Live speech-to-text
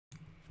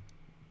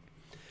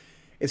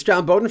It's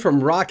John Beaudin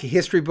from Rock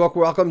History Book.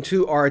 Welcome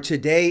to our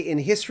Today in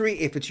History.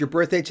 If it's your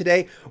birthday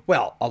today,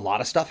 well, a lot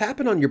of stuff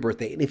happened on your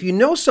birthday. And if you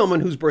know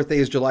someone whose birthday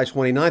is July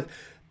 29th,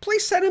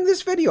 please send them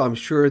this video. I'm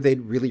sure they'd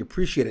really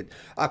appreciate it.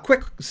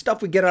 Quick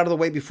stuff we get out of the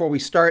way before we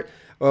start.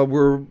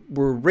 We're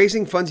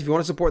raising funds if you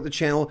want to support the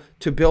channel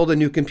to build a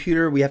new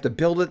computer. We have to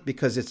build it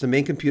because it's the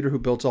main computer who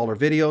builds all our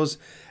videos.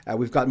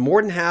 We've got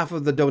more than half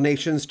of the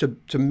donations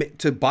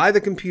to buy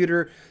the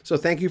computer. So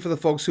thank you for the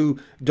folks who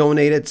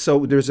donated.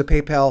 So there's a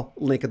PayPal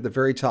link at the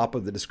very top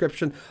of the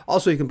description.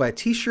 Also, you can buy a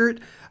t-shirt,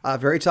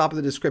 very top of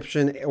the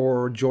description,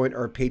 or join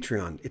our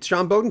Patreon. It's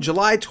John Beaudin,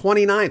 July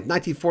 29th,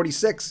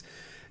 1946.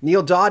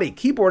 Neil Doughty,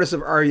 keyboardist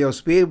of REO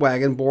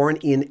Speedwagon, born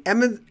in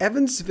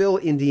Evansville,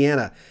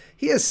 Indiana.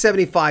 He is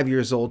 75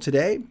 years old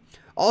today.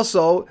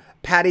 Also,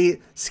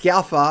 Patti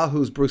Scialfa,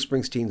 who's Bruce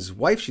Springsteen's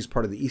wife. She's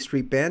part of the E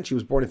Street Band. She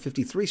was born in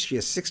 53. She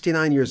is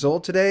 69 years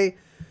old today.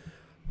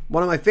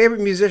 One of my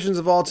favorite musicians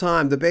of all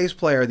time, the bass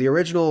player, the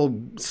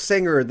original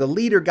singer, the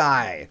leader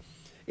guy.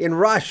 In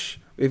Rush,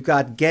 we've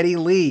got Geddy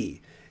Lee.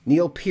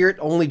 Neil Peart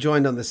only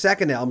joined on the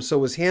second album, so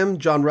was him,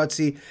 John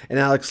Rutsey, and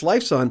Alex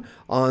Lifeson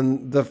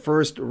on the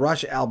first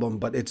Rush album,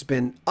 but it's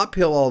been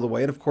uphill all the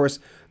way, and of course,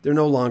 they're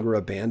no longer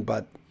a band,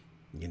 but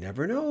you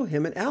never know.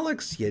 Him and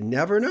Alex, you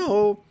never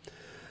know.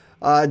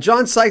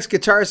 John Sykes,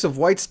 guitarist of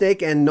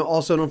Whitesnake and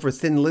also known for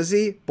Thin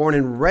Lizzy, born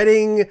in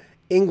Reading,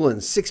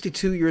 England,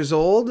 62 years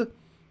old.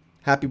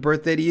 Happy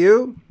birthday to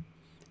you.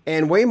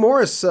 And Wayne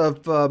Morris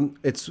of,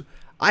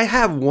 I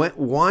have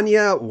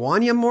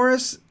Wanya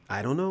Morris.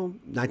 I don't know,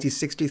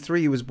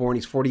 1963 he was born.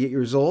 He's 48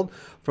 years old,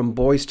 from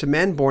Boys to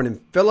Men, born in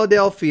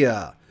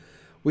Philadelphia.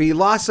 We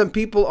lost some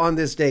people on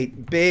this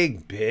date.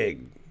 Big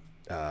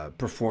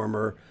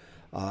performer.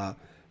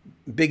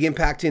 Big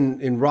impact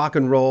in rock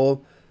and roll.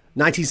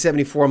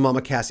 1974,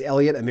 Mama Cass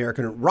Elliot,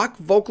 American rock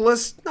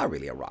vocalist. Not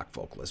really a rock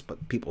vocalist,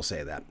 but people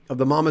say that. Of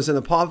the Mamas and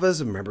the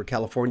Papas, remember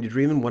California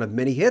Dreamin', one of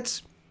many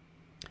hits.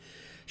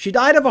 She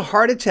died of a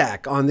heart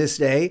attack on this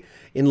day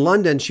in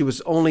London. She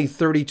was only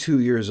 32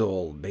 years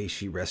old. May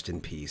she rest in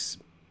peace.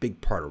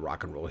 Big part of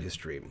rock and roll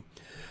history.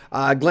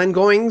 Glenn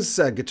Goings,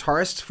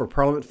 guitarist for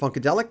Parliament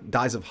Funkadelic,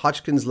 dies of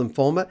Hodgkin's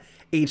lymphoma,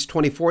 age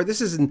 24.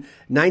 This is in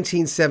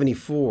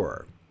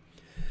 1974.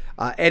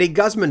 Eddie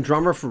Guzman,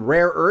 drummer for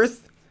Rare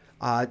Earth,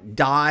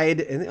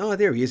 died. And oh,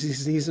 there he is.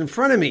 He's in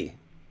front of me.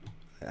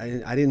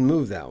 I didn't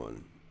move that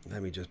one.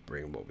 Let me just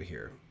bring him over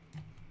here.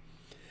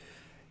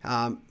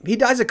 He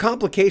dies of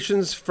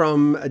complications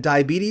from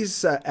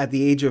diabetes at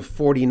the age of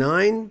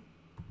 49.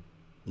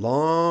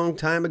 Long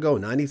time ago,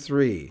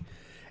 93.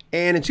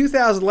 And in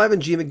 2011,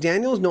 G.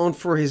 McDaniel is known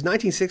for his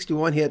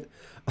 1961 hit,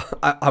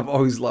 I've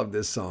always loved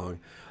this song,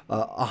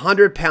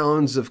 100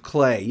 Pounds of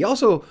Clay. He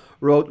also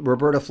wrote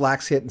Roberta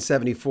Flack's hit in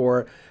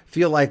 74,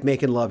 Feel Like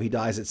Making Love. He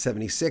dies at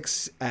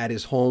 76 at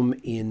his home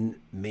in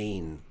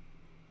Maine.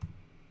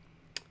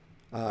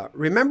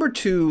 Remember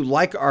to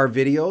like our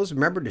videos.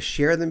 Remember to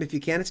share them if you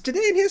can. It's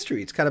Today in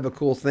History. It's kind of a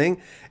cool thing.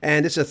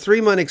 And it's a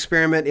 3-month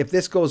experiment. If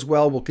this goes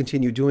well, we'll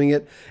continue doing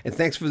it. And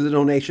thanks for the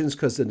donations,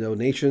 because the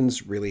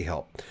donations really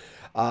help.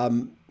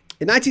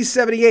 In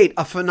 1978,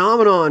 a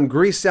phenomenon,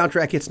 Grease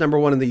soundtrack hits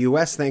 #1 in the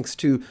U.S. thanks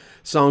to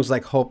songs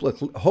like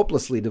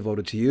Hopelessly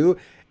Devoted to You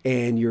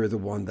and You're the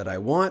One That I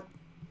Want.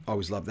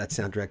 Always love that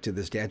soundtrack to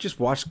this day. I just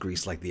watched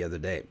Grease like the other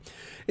day.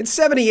 In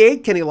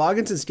 78, Kenny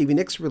Loggins and Stevie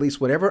Nicks released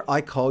Whatever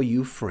I Call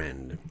You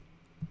Friend.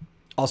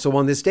 Also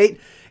on this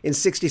date, in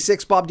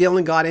 66, Bob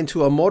Dylan got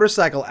into a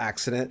motorcycle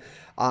accident,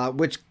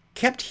 which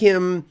kept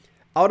him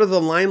out of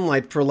the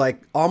limelight for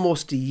like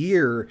almost a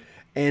year.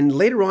 And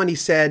later on, he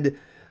said,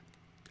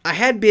 I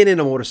had been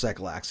in a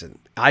motorcycle accident.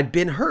 I'd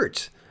been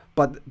hurt.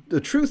 But the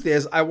truth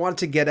is, I wanted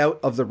to get out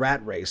of the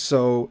rat race.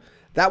 So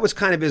that was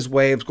kind of his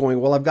way of going,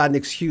 well, I've got an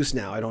excuse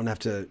now. I don't have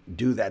to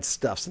do that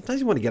stuff. Sometimes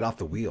you want to get off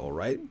the wheel,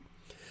 right?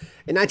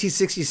 In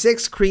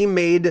 1966, Cream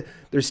made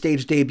their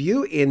stage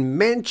debut in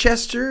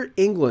Manchester,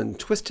 England,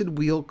 Twisted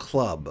Wheel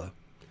Club.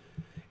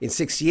 In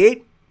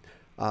 68,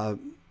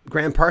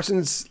 Graham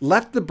Parsons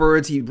left the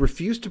Byrds. He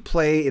refused to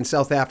play in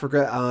South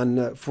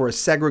Africa for a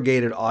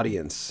segregated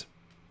audience.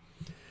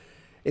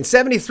 In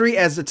 73,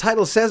 as the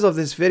title says of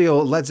this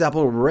video, Led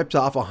Zeppelin ripped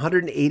off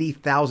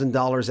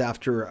 $180,000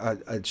 after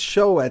a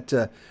show at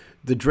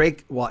the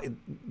Drake. Well,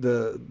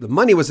 the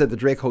money was at the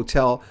Drake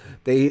Hotel.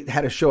 They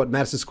had a show at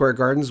Madison Square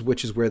Gardens,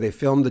 which is where they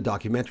filmed the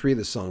documentary.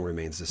 The song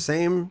remains the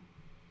same.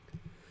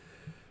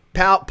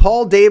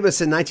 Paul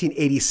Davis in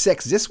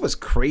 1986. This was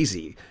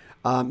crazy.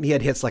 He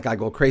had hits like I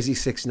Go Crazy,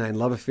 69,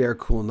 Love Affair,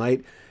 Cool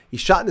Night. He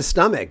shot in the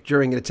stomach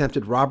during an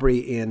attempted robbery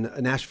in a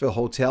Nashville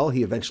hotel.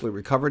 He eventually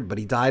recovered, but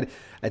he died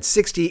at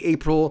 60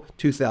 April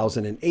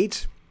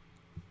 2008.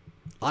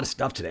 A lot of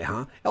stuff today,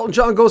 huh? Elton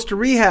John goes to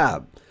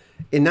rehab.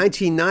 In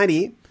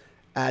 1990,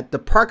 at the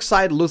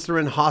Parkside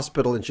Lutheran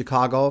Hospital in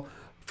Chicago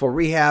for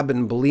rehab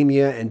and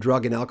bulimia and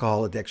drug and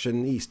alcohol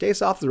addiction. He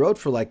stays off the road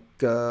for like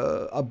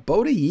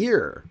about a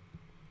year.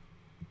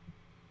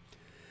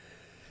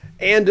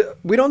 And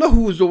we don't know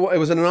who's, it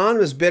was an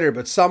anonymous bidder,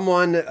 but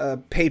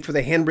someone paid for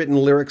the handwritten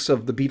lyrics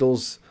of the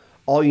Beatles'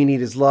 All You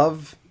Need Is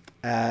Love.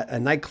 at a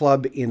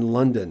nightclub in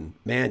London.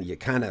 Man, you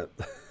kind of,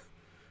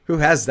 who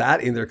has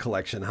that in their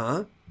collection,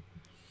 huh?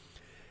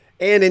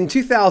 And in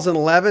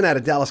 2011, at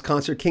a Dallas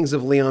concert, Kings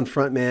of Leon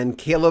frontman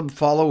Caleb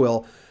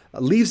Followill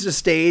leaves the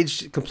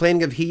stage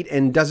complaining of heat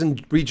and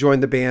doesn't rejoin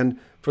the band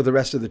for the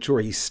rest of the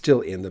tour. He's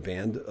still in the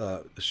band,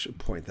 should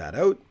point that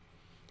out.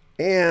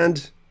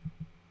 And,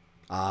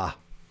 the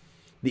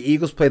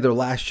Eagles played their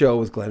last show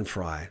with Glenn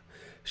Frey.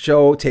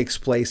 Show takes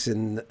place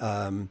in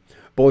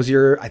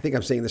Bossier, I think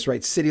I'm saying this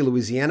right, City,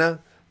 Louisiana.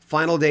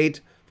 Final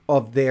date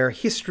of their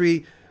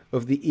History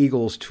of the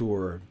Eagles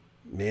tour.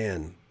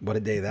 Man, what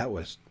a day that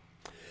was.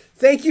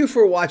 Thank you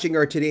for watching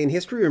our Today in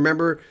History.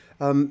 Remember,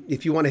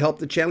 if you want to help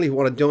the channel, if you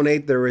want to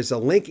donate, there is a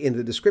link in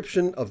the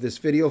description of this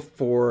video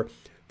for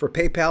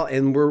PayPal,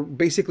 and we're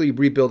basically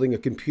rebuilding a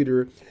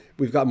computer.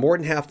 We've got more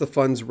than half the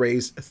funds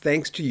raised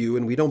thanks to you,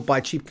 and we don't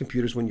buy cheap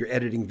computers when you're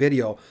editing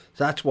video.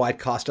 So that's why it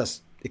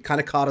kind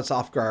of caught us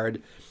off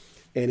guard,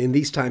 and in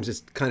these times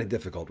it's kind of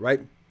difficult,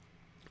 right?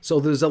 So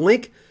there's a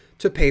link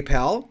to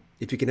PayPal.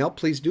 If you can help,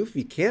 please do. If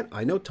you can't,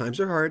 I know times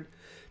are hard.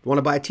 If you want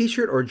to buy a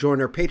t-shirt or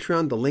join our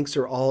Patreon, the links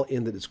are all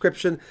in the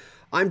description.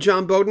 I'm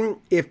John Beaudin.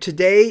 If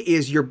today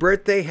is your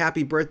birthday,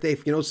 happy birthday.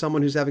 If you know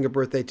someone who's having a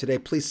birthday today,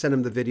 please send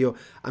them the video.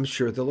 I'm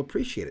sure they'll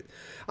appreciate it.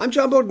 I'm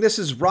John Beaudin. This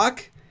is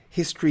Rock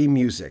History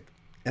Music.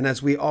 And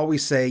as we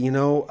always say, you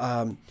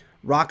know,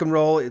 rock and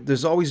roll,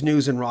 there's always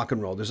news in rock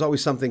and roll. There's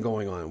always something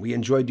going on. We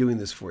enjoy doing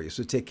this for you,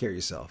 so take care of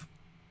yourself.